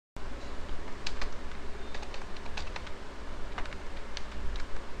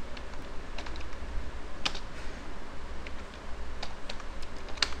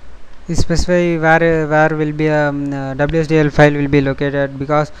specify where will be WSDL file will be located,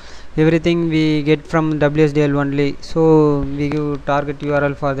 because everything we get from WSDL only, so we give target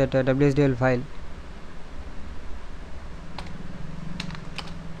URL for that WSDL file.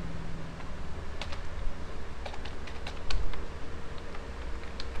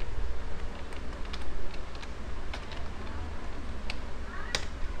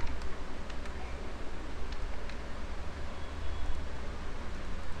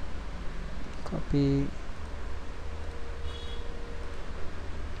 Copy.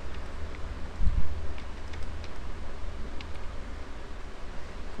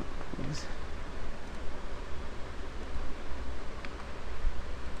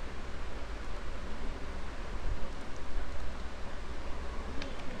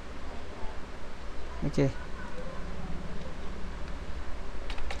 Okay.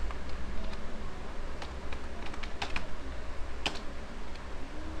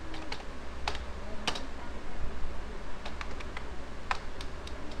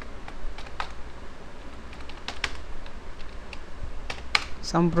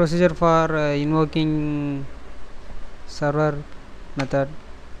 Some procedure for invoking server method.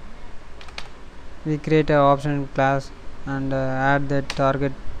 We create a option class and add that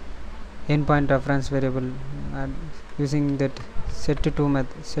target endpoint reference variable, and using that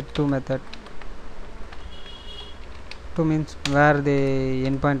set2 method. To means where the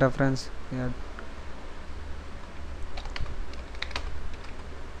endpoint reference. Yeah.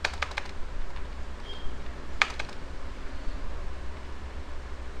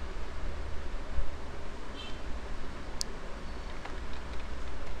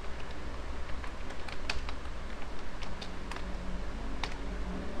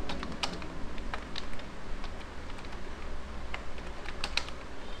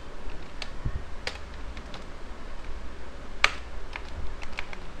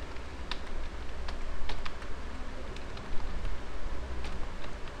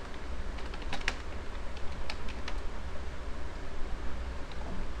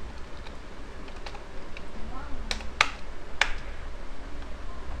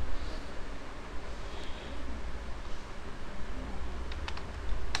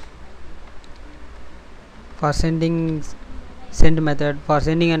 For sending, send method. For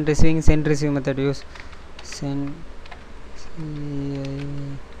sending and receiving, send receive method. Use send.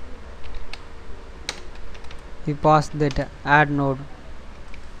 We pass that add node.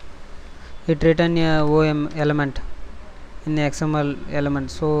 It return a OM element in the XML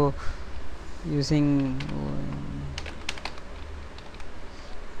element, so using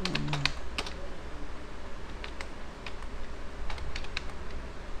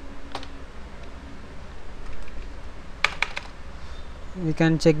we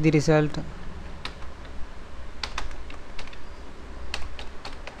can check the result.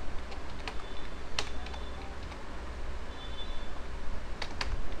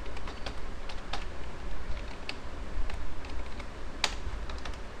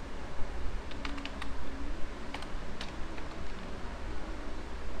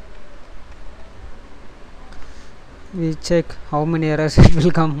 We check how many errors it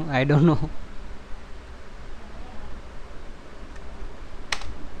will come. I don't know.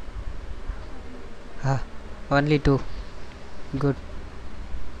 Only 2. Good.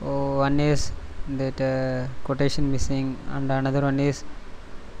 Oh, one is that quotation missing, and another one is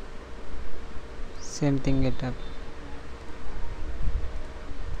same thing it up.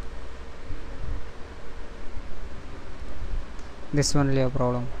 This only a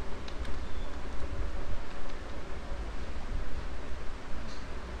problem.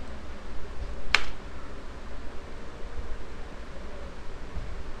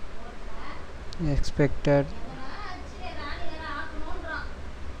 Expected.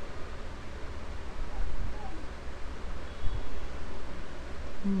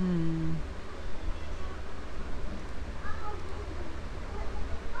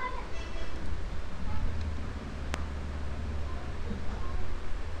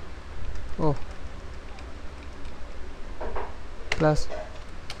 Oh, plus,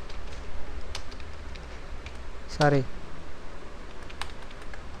 sorry.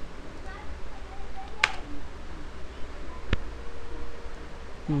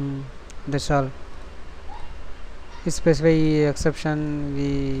 That's all. Specify exception.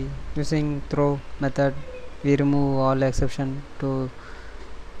 We using throw method, we remove all exception to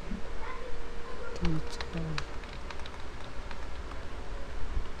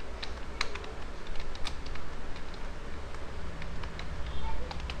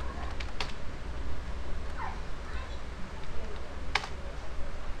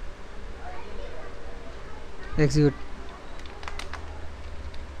execute.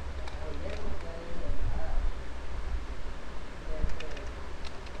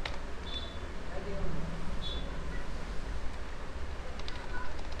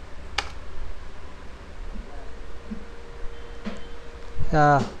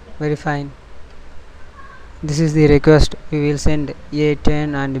 Yeah, very fine. This is the request. We will send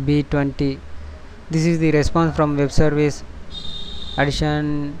A10 and B20. This is the response from web service.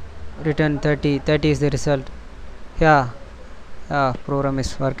 Addition return 30. 30 is the result. Yeah, program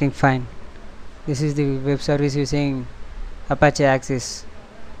is working fine. This is the web service using Apache Axis.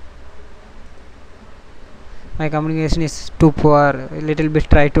 My communication is too poor. A little bit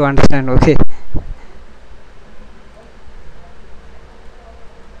try to understand. Okay.